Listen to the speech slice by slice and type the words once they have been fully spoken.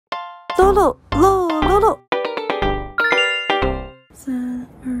走喽喽喽喽！3、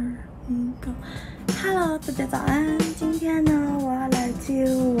2、1 ，Go！ Hello， 大家早安。今天呢，我要来接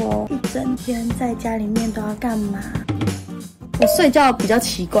我一整天在家里面都要干嘛？我睡觉比较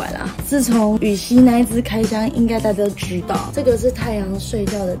奇怪啦，自从羽西那一支开箱，应该大家都知道，这个是太阳睡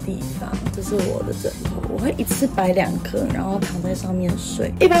觉的地方，这是我的枕头，我会一次摆2颗，然后躺在上面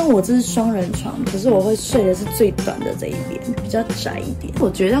睡。一般我这是双人床，可是我会睡的是最短的这一边，比较窄一点，我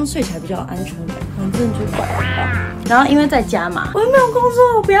觉得这样睡起来比较有安全感。反正就摆吧。然后因为在家嘛，我又没有工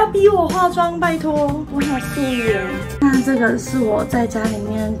作，不要逼我化妆，拜托，我好素颜。那这个是我在家里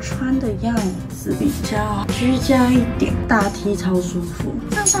面穿的样子，比较居家一点，大 T 超舒服。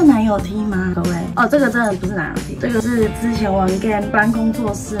这算男友 T 吗？各位，哦，这个真的不是男友 T， 这个是之前玩 game 搬工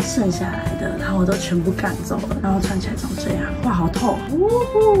作室剩下来的，然后我都全部赶走了，然后穿起来长这样，哇，好透。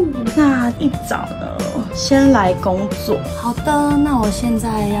那一早呢，先来工作。好的，那我现在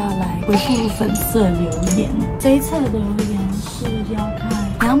要来回复粉色留言。这一次的留言是要看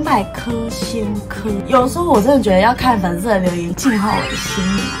200颗先科。有时候我真的觉得要看粉丝的留言，净化我的心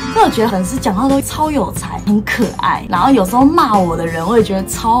灵。因为我觉得粉丝讲话都超有才，很可爱。然后有时候骂我的人，我也觉得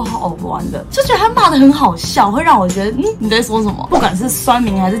超好玩的，就觉得他骂得很好笑，会让我觉得你在说什么？不管是酸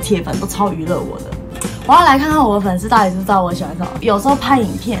民还是铁粉，都超娱乐我的。我要来看看我的粉丝到底知不知道我喜欢什么。有时候拍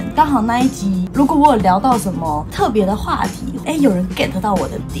影片，刚好那一集，如果我有聊到什么特别的话题，有人 get 到我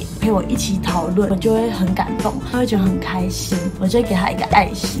的点，陪我一起讨论，我就会很感动，他会觉得很开心，我就会给他一个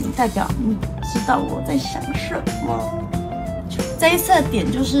爱心，代表知道我在想什么。这一次的点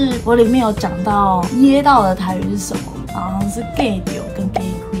就是我里面有讲到噎到的台语是什么，好像是 gay 丢跟 gay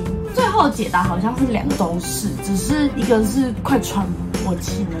queen。最后解答好像是2个都是，只是一个是快喘不过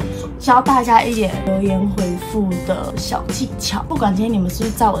气那种。教大家一点留言回复的小技巧，不管今天你们是不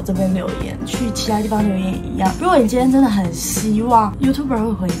是在我这边留言，去其他地方留言也一样。如果你今天真的很希望 YouTuber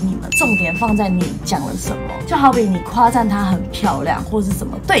会回你们，重点放在你讲了什么，就好比你夸赞她很漂亮，或是什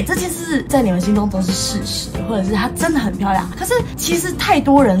么，对这件事在你们心中都是事实，或者是她真的很漂亮。可是其实太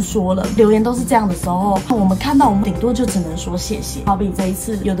多人说了，留言都是这样的时候，我们看到我们顶多就只能说谢谢。好比这一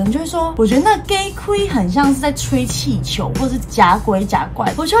次，有的人就会说，我觉得那 gay queen 很像是在吹气球，或是假鬼假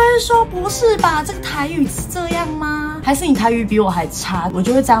怪，我就会说。不是吧？这个台语是这样吗？还是你台语比我还差？我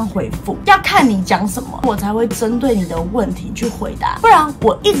就会这样回复，要看你讲什么，我才会针对你的问题去回答，不然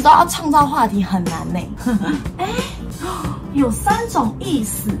我一直都要创造话题很难呢。有3种意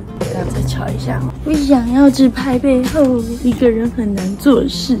思，再瞧一下。我想要自拍背后一个人很难做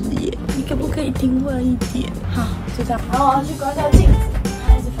事耶，你可不可以听话一点？好，就这样。然后我要去关掉镜子，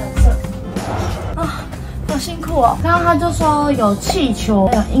开始反射。好辛苦哦！刚刚他就说有气球，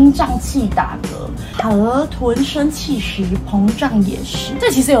还有阴胀气打嗝，和臀生气时膨胀也是。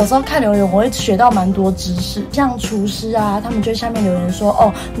这其实有时候看留言，我会学到蛮多知识，像厨师啊，他们就下面留言说，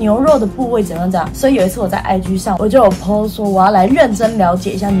哦，牛肉的部位怎样怎样。所以有一次我在 IG 上，我就有 po 说我要来认真了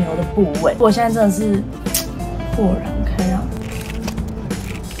解一下牛的部位。我现在真的是豁然开朗。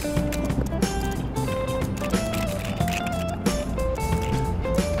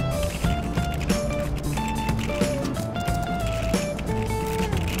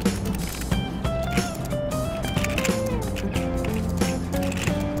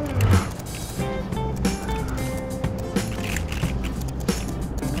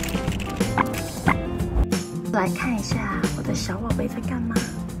来看一下我的小宝贝在干嘛。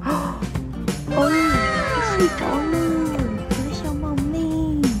睡着了，我的小猫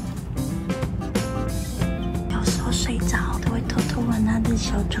咪。有时候睡着都会偷偷玩它的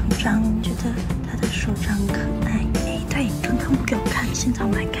小掌掌，觉得它的手掌可爱。对，刚刚不给我看，现在我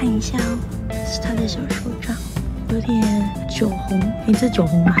们来看一下哦，是它的小手掌，有点酒红。这酒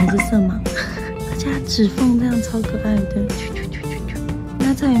红吗？还是色盲？而且它指缝这样超可爱的。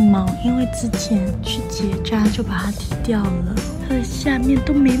那这里毛，因为之前去结扎就把它剃掉了，它的下面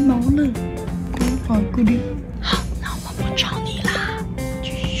都没毛了。好顾虑。好，那我不吵你啦，继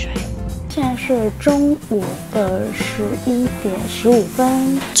续睡。现在是中午的11点15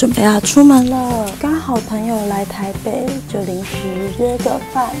分，准备要出门了。刚好朋友来台北，就临时约个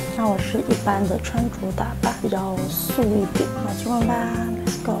饭。那我是一般的穿着打扮，比较素一点。那出门吧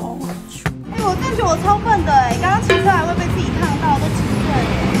 ，Let's go。我真的觉得我超笨的刚刚骑车还会被自己烫到，都几岁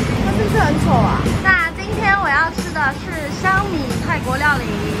了，他是不是很丑啊？那今天我要吃的是香米泰国料理。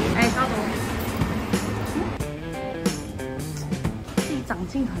稍等，自己长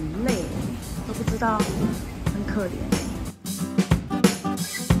镜很累，都不知道，很可怜。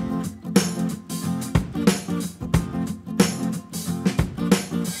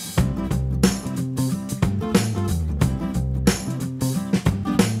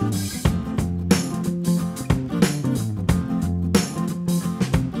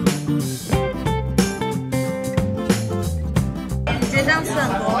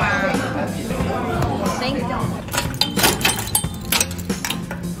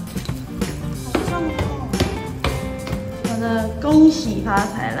喜发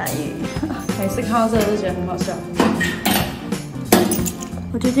财来源。每次看到这个就觉得很好笑。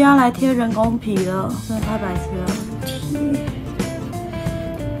我决定要来贴人工皮了，真的太白痴了。贴，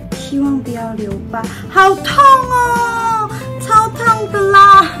希望不要留疤。好痛哦，超烫的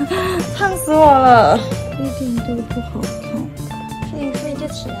啦，烫死我了，一点都不好看。睡一睡就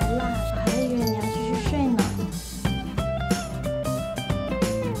起来啦，我还以为你要继续睡呢。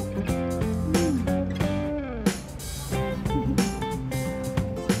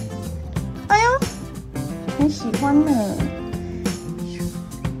哎呦，很喜欢呢。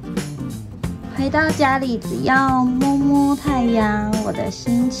回到家里，只要摸摸太阳，我的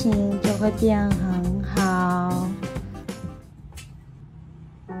心情就会变很好。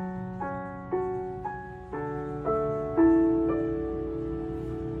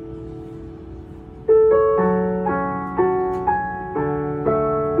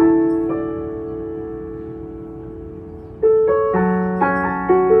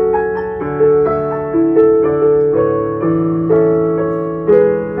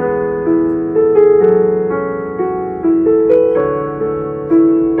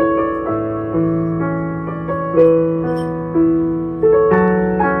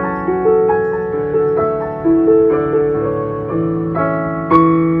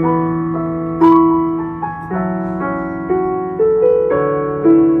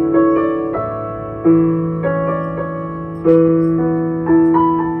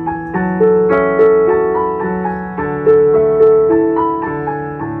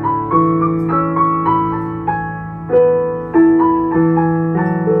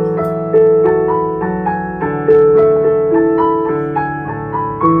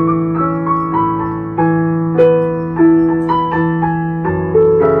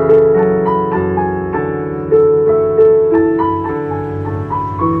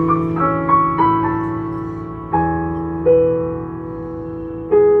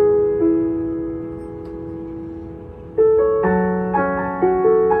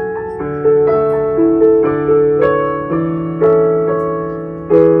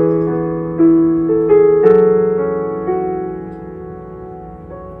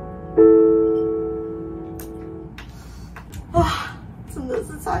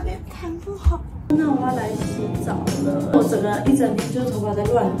我整个一整天就是头发在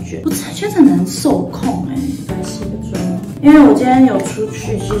乱卷，我觉得很难受控哎。来卸个妆，因为我今天有出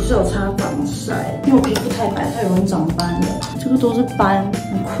去，其实有擦防晒，因为我皮肤太白，太容易长斑了，这个都是斑，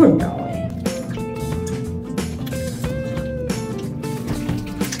很困扰哎。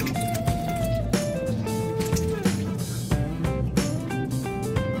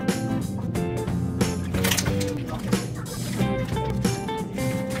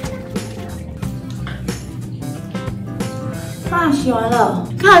洗完了，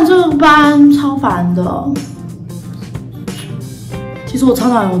看这个斑超烦的。其实我超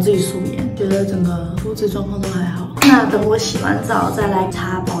讨厌我自己素颜，觉得整个肤质状况都还好。那等我洗完澡再来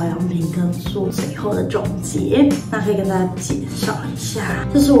擦保养品跟做最后的总结。那可以跟大家介绍一下，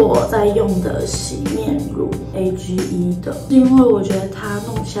这是我在用的洗面乳 AGE 的，是因为我觉得它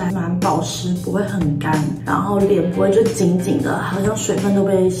弄起来蛮保湿，不会很干，然后脸不会就紧紧的，好像水分都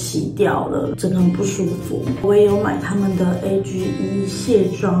被洗掉了，整个很不舒服。我也有买他们的 AGE 卸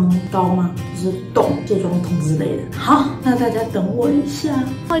妆膏吗？就是卸妆筒之类的。好，那大家等我一下，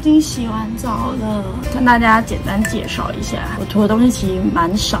我已经洗完澡了，跟大家简单介绍一下，我涂的东西其实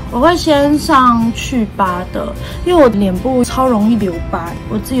蛮少。我会先上去疤的，因为我脸部超容易留疤，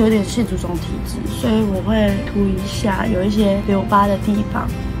我自己有点蟹足肿体质，所以我会涂一下有一些留疤的地方。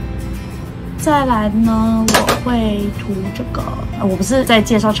再来呢，我会涂这个，我不是在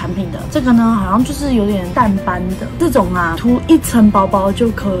介绍产品的，这个呢好像就是有点淡斑的这种啊，涂一层薄薄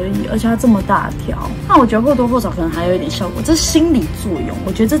就可以，而且它这么大条，那我觉得或多或少可能还有一点效果，这是心理作用，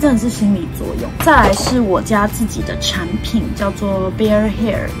我觉得这真的是心理作用。再来是我家自己的产品，叫做 Bare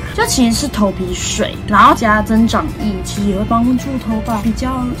Hair， 这其实是头皮水，然后加增长液，其实也会帮助头发比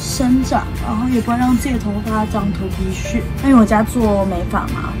较生长，然后也不会让自己的头发长头皮屑。因为我家做美发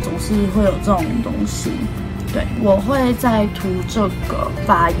嘛，总是会有这种东西。对，我会再涂这个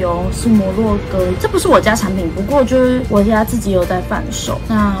发油，是摩洛哥，这不是我家产品，不过就是我家自己有在贩售。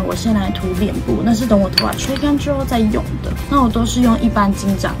那我先来涂脸部，那是等我头发吹干之后再用的。那我都是用一般金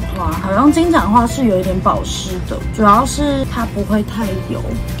盏花，好像金盏花是有一点保湿的，主要是它不会太油。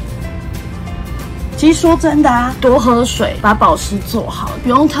其实说真的啊，多喝水，把保湿做好，不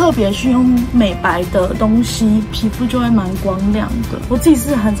用特别去用美白的东西，皮肤就会蛮光亮的。我自己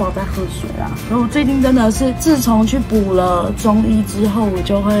是很少在喝水啦，然后我最近真的是自从去补了中医之后，我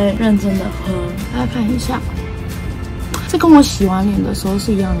就会认真的喝。大家看一下，这跟我洗完脸的时候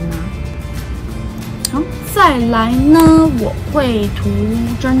是一样的吗？好，再来呢，我会涂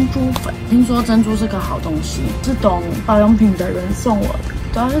珍珠粉。听说珍珠是个好东西，是懂保养品的人送我的，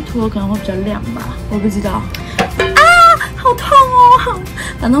主要是涂的可能会比较亮吧，我不知道。啊，好痛哦！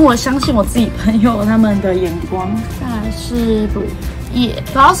反正我相信我自己朋友他们的眼光。再来是乳液，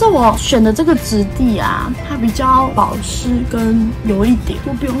主要是我选的这个质地啊，它比较保湿跟油一点，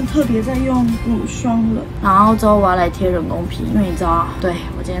我不用特别再用乳霜了。然后之后我要来贴人工皮，因为你知道，对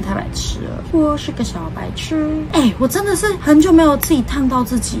我今天太白痴了，我是个小白痴。我真的是很久没有自己烫到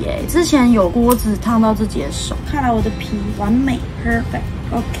自己之前有锅子烫到自己的手，看来我的皮完美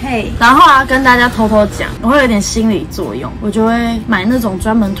perfect。OK， 然后啊，跟大家偷偷讲，我会有点心理作用，我就会买那种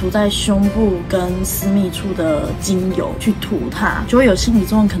专门涂在胸部跟私密处的精油去涂它，就会有心理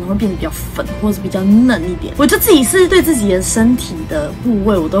作用，可能会变得比较粉，或者是比较嫩一点。我就自己是对自己的身体的部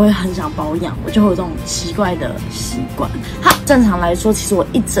位，我都会很想保养，我就会有这种奇怪的习惯。好，正常来说，其实我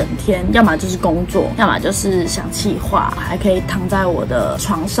一整天要么就是工作，要么就是想企划，还可以躺在我的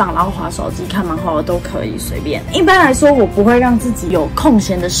床上，然后滑手机、看漫画，我都可以随便。一般来说，我不会让自己有空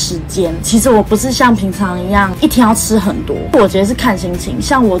闲的时间。其实我不是像平常一样一天要吃很多，我觉得是看心情。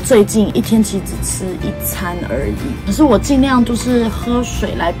像我最近一天其实只吃一餐而已，可是我尽量就是喝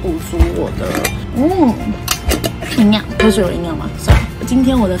水来补足我的营养。喝水有营养吗？算了。今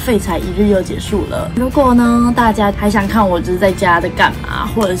天我的废柴一日又结束了。如果呢大家还想看我就是在家在干嘛，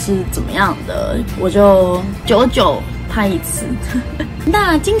或者是怎么样的，我就久拍一次。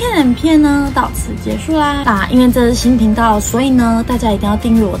那今天的影片呢到此结束啦。因为这是新频道，所以呢大家一定要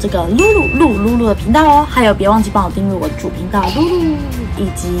订阅我这个露露的频道哦。还有别忘记帮我订阅我的主频道露露，以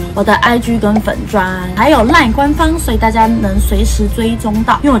及我的 IG 跟粉专，还有 LINE 官方，所以大家能随时追踪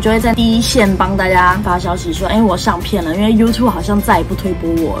到。因为我就会在第一线帮大家发消息说，我上片了。因为 YouTube 好像再也不推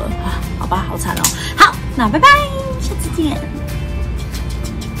播我了啊，好吧，好惨哦。好，那拜拜。